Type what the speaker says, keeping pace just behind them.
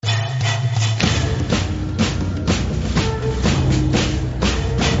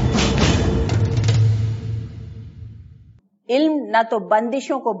न तो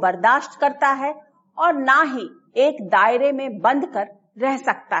बंदिशों को बर्दाश्त करता है और ना ही एक दायरे में बंद कर रह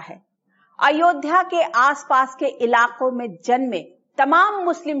सकता है। अयोध्या के आसपास के इलाकों में जन्मे तमाम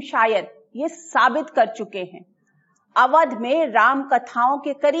मुस्लिम शायर ये साबित कर चुके हैं। अवध में राम कथाओं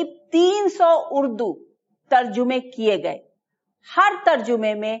के करीब 300 उर्दू तर्जुमे किए गए। हर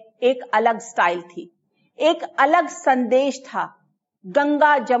तर्जुमे में एक अलग स्टाइल थी, एक अलग संदेश था।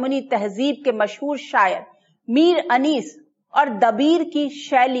 गंगा जमुनी तहजीब के मशहूर शायर मीर अनीस और दबीर की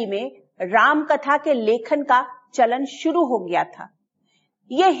शैली में राम कथा के लेखन का चलन शुरू हो गया था।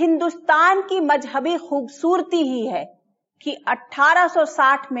 यह हिंदुस्तान की मजहबी खूबसूरती ही है कि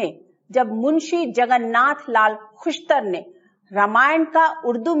 1860 में जब मुंशी जगन्नाथ लाल खुश्तर ने रामायण का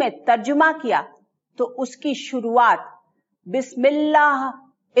उर्दू में तर्जुमा किया तो उसकी शुरुआत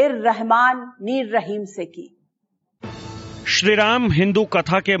बिस्मिल्लाहिर्रहमानिर्रहीम से की। श्री राम हिंदू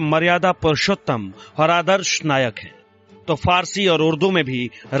कथा के मर्यादा पुरुषोत्तम और आदर्श नायक हैं, तो फारसी और उर्दू में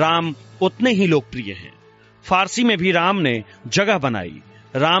भी राम उतने ही लोकप्रिय हैं। फारसी में भी राम ने जगह बनाई।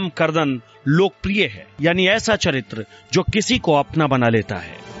 राम कर्दन लोकप्रिय है, यानी ऐसा चरित्र जो किसी को अपना बना लेता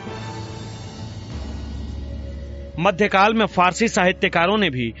है। मध्यकाल में फारसी साहित्यकारों ने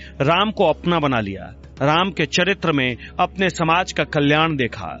भी राम को अपना बना लिया। राम के चरित्र में अपने समाज का कल्याण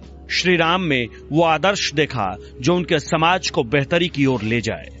देखा। श्री राम में वो आदर्श देखा जो उनके समाज को बेहतरी की ओर ले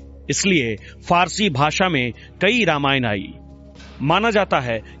जाए। इसलिए फारसी भाषा में कई रामायण आई। माना जाता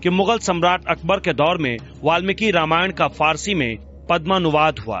है कि मुगल सम्राट अकबर के दौर में वाल्मीकि रामायण का फारसी में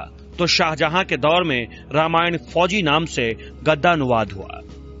पद्मानुवाद हुआ, तो शाहजहां के दौर में रामायण फौजी नाम से गद्यानुवाद हुआ।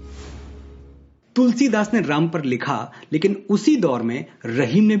 तुलसीदास ने राम पर लिखा, लेकिन उसी दौर में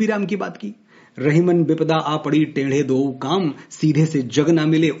रहीम ने भी राम की बात की। रहीमन विपदा आ पड़ी टेढ़े दो काम, सीधे से जग ना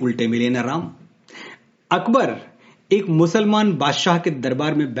मिले उल्टे मिले न राम। अकबर एक मुसलमान बादशाह के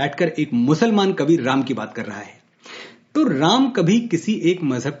दरबार में बैठकर एक मुसलमान कवि राम की बात कर रहा है। तो राम कभी किसी एक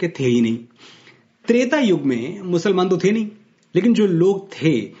मजहब के थे ही नहीं। त्रेता युग में मुसलमान तो थे नहीं, लेकिन जो लोग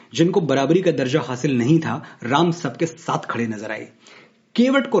थे जिनको बराबरी का दर्जा हासिल नहीं था, राम सबके साथ खड़े नजर आए।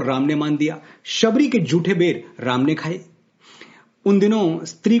 केवट को राम ने मान दिया, शबरी के जूठे बेर राम ने खाए। उन दिनों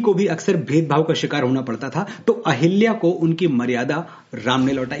स्त्री को भी अक्सर भेदभाव का शिकार होना पड़ता था, तो अहिल्या को उनकी मर्यादा राम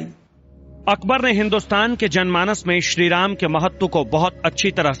ने लौटाई। अकबर ने हिंदुस्तान के जनमानस में श्री राम के महत्व को बहुत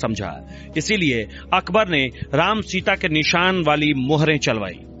अच्छी तरह समझा। इसीलिए अकबर ने राम सीता के निशान वाली मोहरें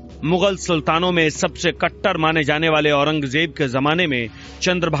चलवाई। मुगल सुल्तानों में सबसे कट्टर माने जाने वाले औरंगजेब के जमाने में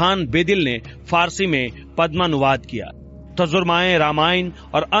चंद्रभान बेदिल ने फारसी में पद्मानुवाद किया। तजुर्माए रामायण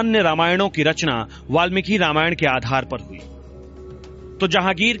और अन्य रामायणों की रचना वाल्मीकि रामायण के आधार पर हुई। तो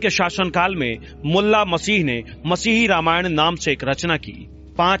जहांगीर के शासनकाल में मुल्ला मसीह ने मसीही रामायण नाम से एक रचना की।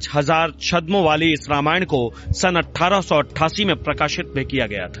 5000 छद्मों वाली इस रामायण को सन 1888 में प्रकाशित भी किया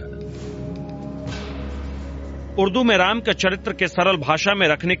गया था। उर्दू में राम के चरित्र के सरल भाषा में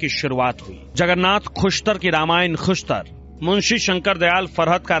रखने की शुरुआत हुई। जगन्नाथ खुश्तर की रामायण खुश्तर, मुंशी शंकर दयाल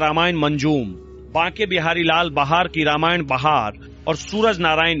फरहत का रामायण मंजूम, बांके बिहारी लाल बहार की रामायण बहार और सूरज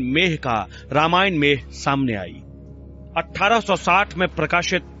नारायण मेह का रामायण मेह सामने आई। 1860 में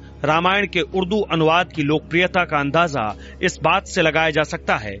प्रकाशित रामायण के उर्दू अनुवाद की लोकप्रियता का अंदाजा इस बात से लगाया जा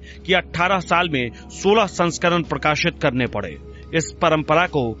सकता है कि 18 साल में 16 संस्करण प्रकाशित करने पड़े। इस परंपरा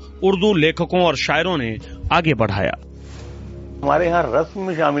को उर्दू लेखकों और शायरों ने आगे बढ़ाया। हमारे यहाँ रस्म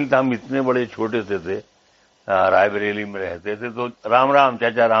में शामिल था। हम इतने बड़े छोटे से थे, रायबरेली में रहते थे, तो राम राम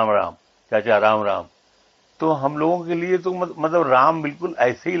चाचा, राम राम चाचा, राम राम। तो हम लोगों के लिए तो मतलब राम बिल्कुल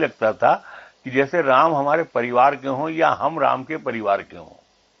ऐसे ही लगता था कि जैसे राम हमारे परिवार के हों या हम राम के परिवार के हों।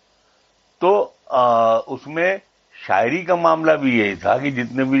 तो उसमें शायरी का मामला भी यही था कि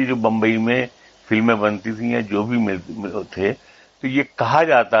जितने भी जो बंबई में फिल्में बनती थी या जो भी थे, तो ये कहा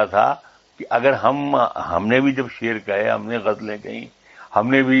जाता था कि अगर हमने भी जब शेर कहे, हमने गजलें कही,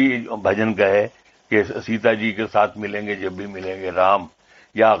 हमने भी भजन कहे कि सीता जी के साथ मिलेंगे जब भी मिलेंगे राम,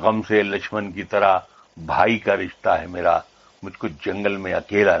 या गम से लक्ष्मण की तरह भाई का रिश्ता है मेरा, मुझको जंगल में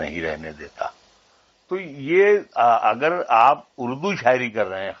अकेला नहीं रहने देता। तो ये अगर आप उर्दू शायरी कर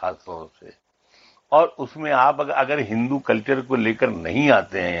रहे हैं खास तौर से, और उसमें आप अगर हिंदू कल्चर को लेकर नहीं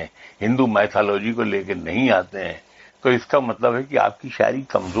आते हैं, हिंदू मैथोलॉजी को लेकर नहीं आते हैं, तो इसका मतलब है कि आपकी शायरी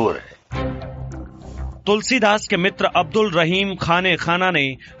कमजोर है। तुलसीदास के मित्र अब्दुल रहीम खाने खाना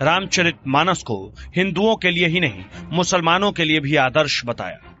ने रामचरितमानस को हिंदुओं के लिए ही नहीं, मुसलमानों के लिए भी आदर्श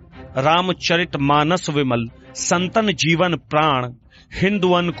बताया। रामचरितमानस विमल संतन जीवन प्राण,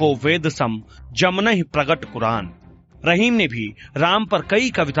 हिंदुअन को वेद सम जमनहि प्रगट कुरान। रहीम ने भी राम पर कई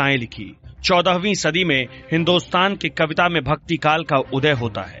कविताएं लिखी। 14वीं सदी में हिंदुस्तान की कविता में भक्ति काल का उदय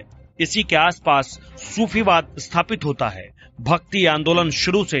होता है। इसी के आसपास सूफीवाद स्थापित होता है। भक्ति आंदोलन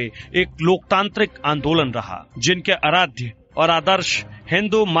शुरू से एक लोकतांत्रिक आंदोलन रहा, जिनके आराध्य और आदर्श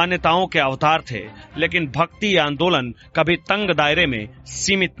हिंदू मान्यताओं के अवतार थे, लेकिन भक्ति आंदोलन कभी तंग दायरे में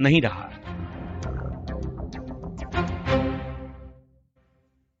सीमित नहीं रहा।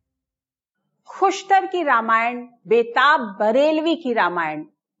 खुशतर की रामायण, बेताब बरेलवी की रामायण,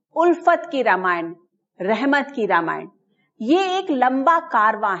 उल्फत की रामायण, रहमत की रामायण, ये एक लंबा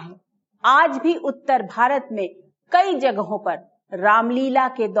कारवां है। आज भी उत्तर भारत में कई जगहों पर रामलीला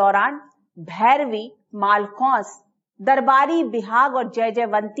के दौरान भैरवी, मालकौंस, दरबारी बिहाग और जय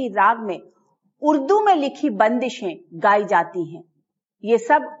जयवंती राग में उर्दू में लिखी बंदिशें गाई जाती हैं। ये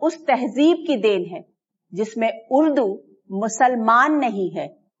सब उस तहजीब की देन है जिसमें उर्दू मुसलमान नहीं है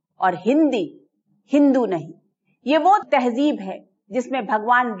और हिंदी हिंदू नहीं। ये वो तहजीब है जिसमें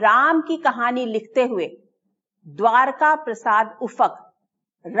भगवान राम की कहानी लिखते हुए द्वारका प्रसाद उफक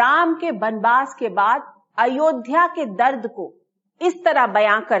राम के वनवास के बाद अयोध्या के दर्द को इस तरह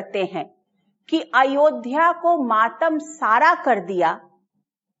बयां करते हैं कि अयोध्या को मातम सारा कर दिया,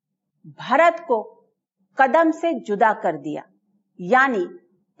 भरत को कदम से जुदा कर दिया, यानी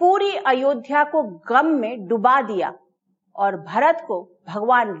पूरी अयोध्या को गम में डुबा दिया और भरत को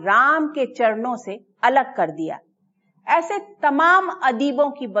भगवान राम के चरणों से अलग कर दिया। ऐसे तमाम अदीबों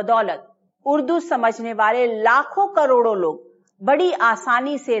की बदौलत उर्दू समझने वाले लाखों करोड़ों लोग बड़ी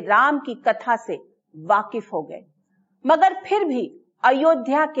आसानी से राम की कथा से वाकिफ हो गए। मगर फिर भी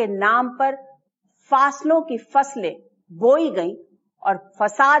अयोध्या के नाम पर फासलों की फसलें बोई गईं और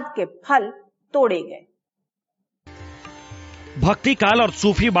फसाद के फल तोड़े गए। भक्ति काल और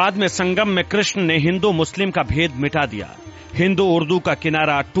सूफीवाद में संगम में कृष्ण ने हिंदू मुस्लिम का भेद मिटा दिया। हिंदू उर्दू का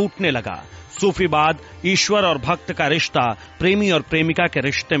किनारा टूटने लगा। सूफीवाद ईश्वर और भक्त का रिश्ता प्रेमी और प्रेमिका के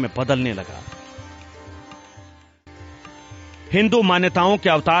रिश्ते में बदलने लगा। हिंदू मान्यताओं के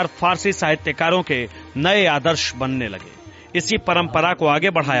अवतार फारसी साहित्यकारों के नए आदर्श बनने लगे। इसी परंपरा को आगे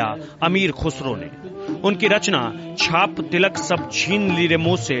बढ़ाया अमीर खुसरो ने। उनकी रचना छाप तिलक सब छीन ली रे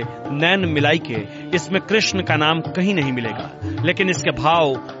मुंह से नैन मिलाई के, इसमें कृष्ण का नाम कहीं नहीं मिलेगा, लेकिन इसके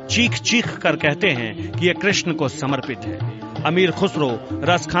भाव चीख चीख कर कहते हैं कि यह कृष्ण को समर्पित है। अमीर खुसरो,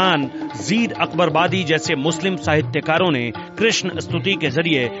 रसखान, जीद अकबरबादी जैसे मुस्लिम साहित्यकारों ने कृष्ण स्तुति के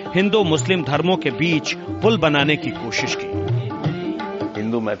जरिए हिंदू मुस्लिम धर्मों के बीच पुल बनाने की कोशिश की।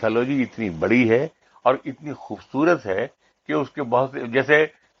 हिंदू मैथोलॉजी इतनी बड़ी है और इतनी खूबसूरत है कि उसके बहुत जैसे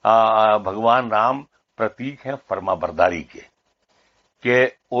भगवान राम प्रतीक हैं फर्माबरदारी के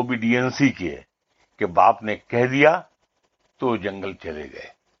ओबीडियंसी के, कि बाप ने कह दिया तो जंगल चले गए।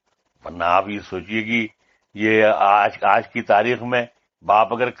 वरना आप ये सोचिए कि ये आज की तारीख में बाप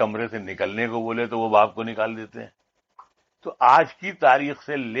अगर कमरे से निकलने को बोले तो वो बाप को निकाल देते हैं। तो आज की तारीख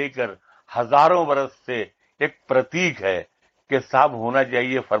से लेकर हजारों बरस से एक प्रतीक है कि साहब होना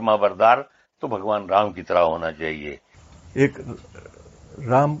चाहिए फर्माबरदार, तो भगवान राम की तरह होना चाहिए। एक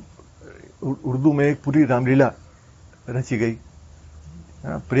राम उर्दू में एक पूरी रामलीला रची गई।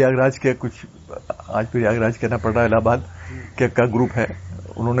 प्रयागराज के कुछ, आज प्रयागराज कहना पड़ रहा है, इलाहाबाद के का ग्रुप है,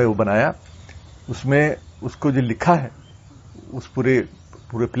 उन्होंने वो बनाया। उसमें उसको जो लिखा है उस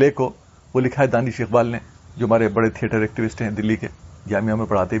पूरे प्ले को वो लिखा है दानिश इकबाल ने, जो हमारे बड़े थिएटर एक्टिविस्ट हैं, दिल्ली के जामिया में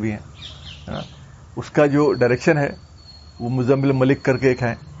पढ़ाते भी हैं। उसका जो डायरेक्शन है वो मुजम्मिल मलिक करके एक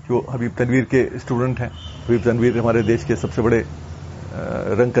है, जो हबीब तनवीर के स्टूडेंट हैं। हबीब तनवीर हमारे देश के सबसे बड़े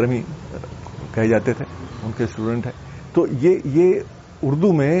रंगकर्मी कहे जाते थे, उनके स्टूडेंट हैं। तो ये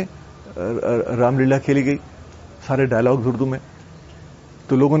उर्दू में रामलीला खेली गई, सारे डायलॉग्स उर्दू में।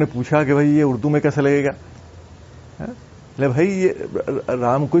 तो लोगों ने पूछा कि भाई ये उर्दू में कैसा लगेगा? ले भाई ये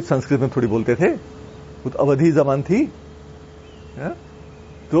राम कोई संस्कृत में थोड़ी बोलते थे, वो तो अवधी जबान थी।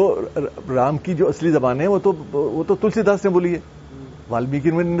 तो राम की जो असली जबान है वो तो तुलसीदास ने बोली है,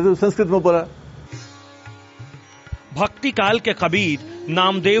 वाल्मीकि ने तो संस्कृत में बोला। भक्ति काल के कबीर,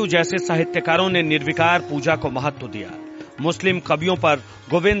 नामदेव जैसे साहित्यकारों ने निर्विकार पूजा को महत्व दिया। मुस्लिम कवियों पर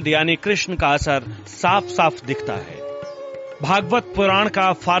गोविंद यानी कृष्ण का असर साफ साफ दिखता है। भागवत पुराण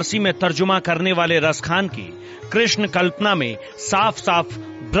का फारसी में तर्जुमा करने वाले रसखान की कृष्ण कल्पना में साफ साफ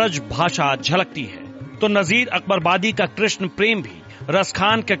ब्रज भाषा झलकती है। तो नजीर अकबरबादी का कृष्ण प्रेम भी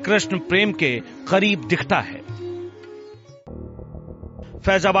रसखान के कृष्ण प्रेम के करीब दिखता है।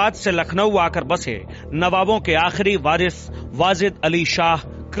 फैजाबाद से लखनऊ आकर बसे नवाबों के आखिरी वारिस वाजिद अली शाह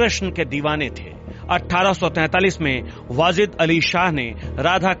कृष्ण के दीवाने थे। 1843 में वाजिद अली शाह ने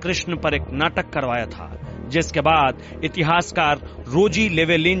राधा कृष्ण पर एक नाटक करवाया था, जिसके बाद इतिहासकार रोजी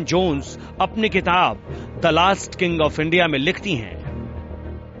लेवेलिन जोन्स अपनी किताब the last king of India में लिखती हैं,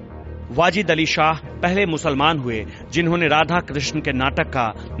 वाजिद अली शाह पहले मुसलमान हुए जिन्होंने राधा कृष्ण के नाटक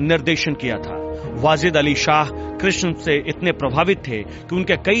का निर्देशन किया था। वाजिद अली शाह कृष्ण से इतने प्रभावित थे कि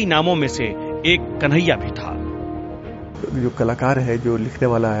उनके कई नामों में से एक कन्हैया भी था। जो कलाकार है, जो लिखने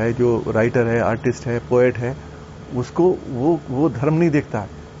वाला है, जो राइटर है, आर्टिस्ट है, पोएट है, उसको वो धर्म नहीं देखता,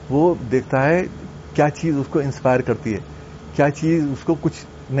 वो देखता है क्या चीज उसको इंस्पायर करती है, क्या चीज उसको कुछ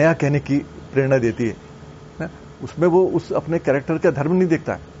नया कहने की प्रेरणा देती है ना? उसमें वो उस अपने कैरेक्टर का धर्म नहीं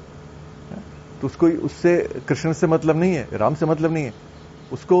देखता है, तो उसको उससे कृष्ण से मतलब नहीं है, राम से मतलब नहीं है,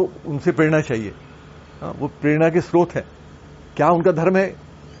 उसको उनसे प्रेरणा चाहिए। वो प्रेरणा के स्रोत है, क्या उनका धर्म है,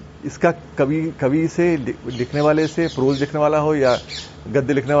 इसका कवि से लिखने वाले से, प्रोज लिखने वाला हो या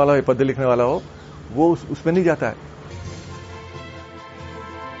गद्य लिखने वाला हो या पद्य लिखने वाला हो, वो उसमें नहीं जाता है।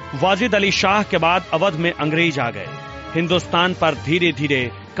 वाजिद अली शाह के बाद अवध में अंग्रेज आ गए। हिंदुस्तान पर धीरे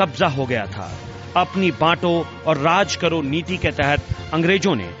धीरे कब्जा हो गया था। अपनी बांटो और राज करो नीति के तहत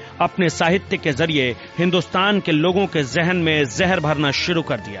अंग्रेजों ने अपने साहित्य के जरिए हिंदुस्तान के लोगों के जहन में जहर भरना शुरू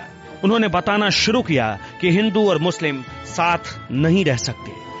कर दिया। उन्होंने बताना शुरू किया कि हिंदू और मुस्लिम साथ नहीं रह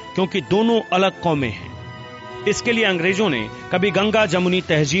सकते, क्योंकि दोनों अलग कौमें हैं। इसके लिए अंग्रेजों ने कभी गंगा जमुनी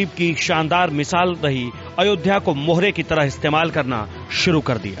तहजीब की शानदार मिसाल रही अयोध्या को मोहरे की तरह इस्तेमाल करना शुरू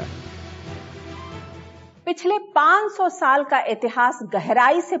कर दिया। पिछले 500 साल का इतिहास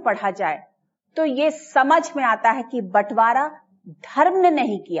गहराई से पढ़ा जाए तो ये समझ में आता है कि बंटवारा धर्म ने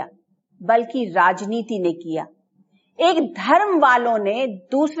नहीं किया, बल्कि राजनीति ने किया। एक धर्म वालों ने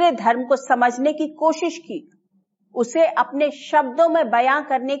दूसरे धर्म को समझने की कोशिश की, उसे अपने शब्दों में बयां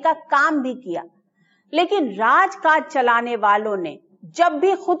करने का काम भी किया, लेकिन राजकाज चलाने वालों ने जब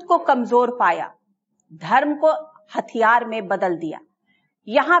भी खुद को कमजोर पाया, धर्म को हथियार में बदल दिया।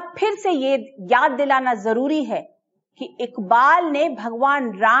 यहां फिर से ये याद दिलाना जरूरी है कि इकबाल ने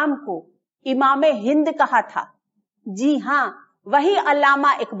भगवान राम को इमामे हिंद कहा था। जी हां, वही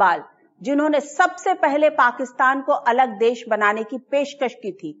अल्लामा इकबाल जिन्होंने सबसे पहले पाकिस्तान को अलग देश बनाने की पेशकश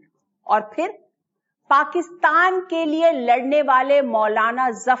की थी, और फिर पाकिस्तान के लिए लड़ने वाले मौलाना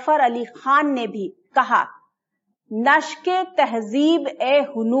जफर अली खान ने भी कहा, नश्के तहजीब ए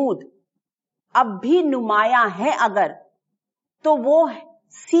हुनूद अब भी नुमाया है अगर, तो वो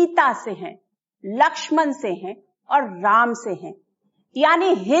सीता से हैं, लक्ष्मण से हैं और राम से हैं।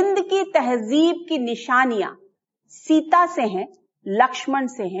 यानी हिंद की तहजीब की निशानियां सीता से हैं, लक्ष्मण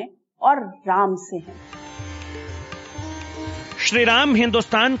से हैं और राम से हैं। श्री राम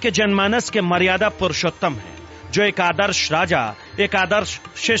हिंदुस्तान के जनमानस के मर्यादा पुरुषोत्तम हैं, जो एक आदर्श राजा, एक आदर्श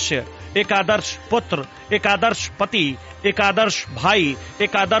शिष्य, एक आदर्श पुत्र, एक आदर्श पति, एक आदर्श भाई,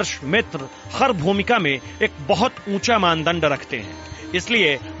 एक आदर्श मित्र, हर भूमिका में एक बहुत ऊंचा मानदंड रखते हैं।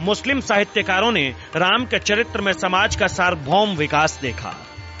 इसलिए मुस्लिम साहित्यकारों ने राम के चरित्र में समाज का सार्वभौम विकास देखा।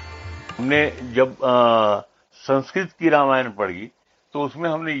 हमने जब संस्कृत की रामायण पढ़ी तो उसमें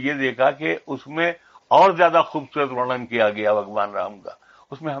हमने ये देखा कि उसमें और ज्यादा खूबसूरत वर्णन किया गया भगवान राम का।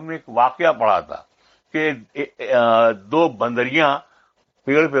 उसमें हमने एक वाकया पढ़ा था कि दो बंदरियां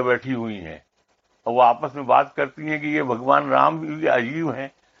पेड़ पे बैठी हुई हैं और वो आपस में बात करती हैं कि ये भगवान राम भी अजीब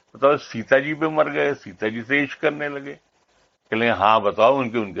हैं, बताओ सीता जी पे मर गए, सीता जी से इश्क करने लगे। कहले हाँ बताओ,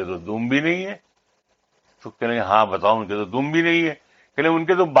 उनके तो दुम भी नहीं है। तो कहले हाँ बताओ, उनके तो दुम भी नहीं है। कहले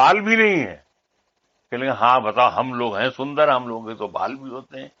उनके तो बाल भी नहीं है। कहले हाँ बताओ, हम लोग हैं सुंदर, हम लोगों के तो बाल भी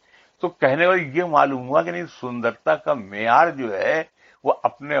होते हैं। तो कहने वाले ये मालूम हुआ कि नहीं, सुंदरता का मेयार जो है वो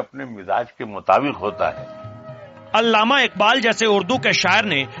अपने अपने मिजाज के मुताबिक होता है। अल्लामा इकबाल जैसे उर्दू के शायर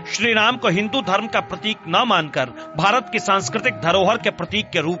ने श्री राम को हिंदू धर्म का प्रतीक न मानकर भारत की सांस्कृतिक धरोहर के प्रतीक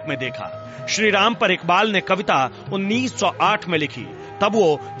के रूप में देखा। श्री राम पर इकबाल ने कविता 1908 में लिखी। तब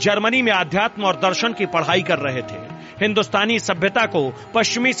वो जर्मनी में अध्यात्म और दर्शन की पढ़ाई कर रहे थे। हिंदुस्तानी सभ्यता को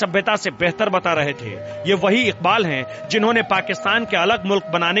पश्चिमी सभ्यता से बेहतर बता रहे थे। ये वही इकबाल हैं जिन्होंने पाकिस्तान के अलग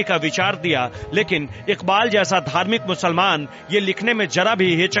मुल्क बनाने का विचार दिया, लेकिन इकबाल जैसा धार्मिक मुसलमान ये लिखने में जरा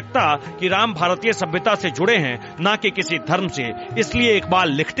भी हिचकता कि राम भारतीय सभ्यता से जुड़े हैं, ना कि किसी धर्म से। इसलिए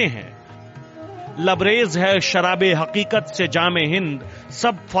इकबाल लिखते हैं, लबरेज है शराबे हकीकत से जामे हिंद,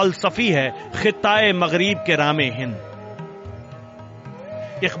 सब फलसफी है खिताए मगरिब के रामे हिंद।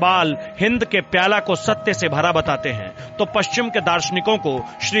 इकबाल हिंद के प्याला को सत्य से भरा बताते हैं, तो पश्चिम के दार्शनिकों को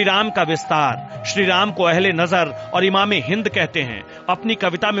श्री राम का विस्तार, श्री राम को अहले नजर और इमामे हिंद कहते हैं। अपनी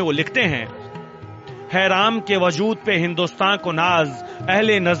कविता में वो लिखते हैं, है राम के वजूद पे हिंदुस्तान को नाज,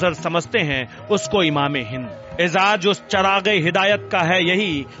 अहले नजर समझते हैं उसको इमामे हिंद। एजाज उस चरागे हिदायत का है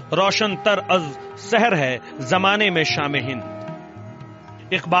यही, रोशन तर अज सहर है जमाने में शामे हिंद।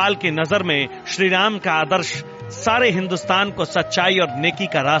 इकबाल की नजर में श्री राम का आदर्श सारे हिंदुस्तान को सच्चाई और नेकी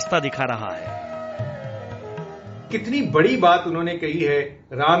का रास्ता दिखा रहा है। कितनी बड़ी बात उन्होंने कही है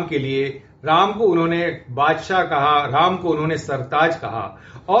राम के लिए। राम को उन्होंने बादशाह कहा, राम को उन्होंने सरताज कहा,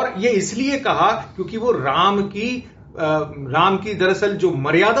 और ये इसलिए कहा क्योंकि वो राम की दरअसल जो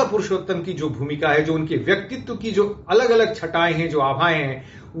मर्यादा पुरुषोत्तम की जो भूमिका है, जो उनके व्यक्तित्व की जो अलग अलग छटाएं हैं, जो आभाएं हैं,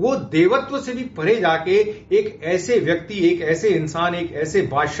 वो देवत्व से भी परे जाके एक ऐसे व्यक्ति, एक ऐसे इंसान, एक ऐसे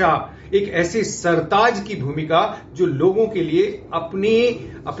बादशाह, एक ऐसे सरताज की भूमिका जो लोगों के लिए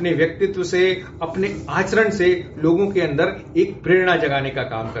अपने व्यक्तित्व से, अपने आचरण से लोगों के अंदर एक प्रेरणा जगाने का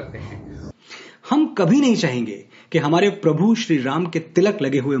काम करते हैं। हम कभी नहीं चाहेंगे कि हमारे प्रभु श्री राम के तिलक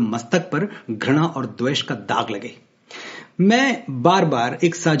लगे हुए मस्तक पर घृणा और द्वेष का दाग लगे। मैं बार बार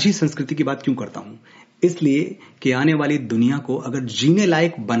एक साझी संस्कृति की बात क्यों करता हूं? इसलिए कि आने वाली दुनिया को अगर जीने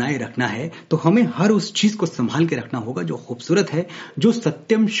लायक बनाए रखना है तो हमें हर उस चीज को संभाल के रखना होगा जो खूबसूरत है, जो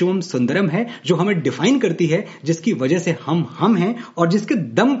सत्यम शिवम सुंदरम है, जो हमें डिफाइन करती है, जिसकी वजह से हम हैं और जिसके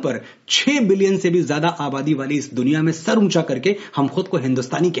दम पर 6 बिलियन से भी ज्यादा आबादी वाली इस दुनिया में सर ऊंचा करके हम खुद को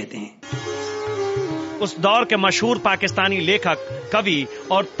हिंदुस्तानी कहते हैं। उस दौर के मशहूर पाकिस्तानी लेखक, कवि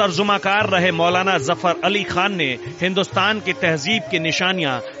और तर्जुमाकार रहे मौलाना जफर अली खान ने हिंदुस्तान की तहजीब की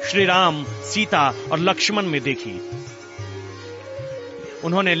निशानियां श्री राम, सीता और लक्ष्मण में देखी।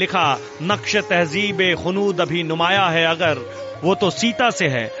 उन्होंने लिखा, नक्श तहजीब खुनूद अभी नुमाया है अगर, वो तो सीता से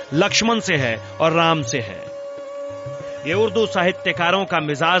है, लक्ष्मण से है और राम से है। ये उर्दू साहित्यकारों का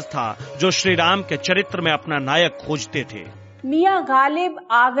मिजाज था जो श्री राम के चरित्र में अपना नायक खोजते थे। मियां गालिब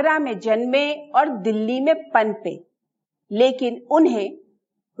आगरा में जन्मे और दिल्ली में पनपे, लेकिन उन्हें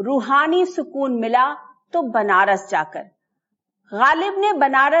रूहानी सुकून मिला तो बनारस जाकर। गालिब ने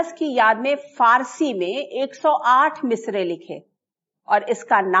बनारस की याद में फारसी में 108 मिसरे लिखे और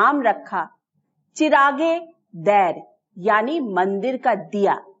इसका नाम रखा चिरागे दैर, यानी मंदिर का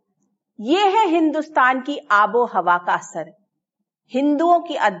दिया। ये है हिंदुस्तान की आबो हवा का असर। हिंदुओं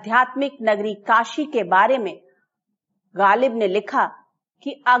की आध्यात्मिक नगरी काशी के बारे में गालिब ने लिखा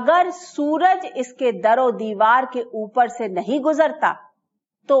कि अगर सूरज इसके दरो दीवार के ऊपर से नहीं गुजरता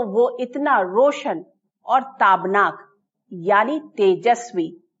तो वो इतना रोशन और ताबनाक यानी तेजस्वी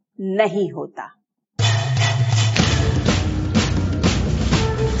नहीं होता।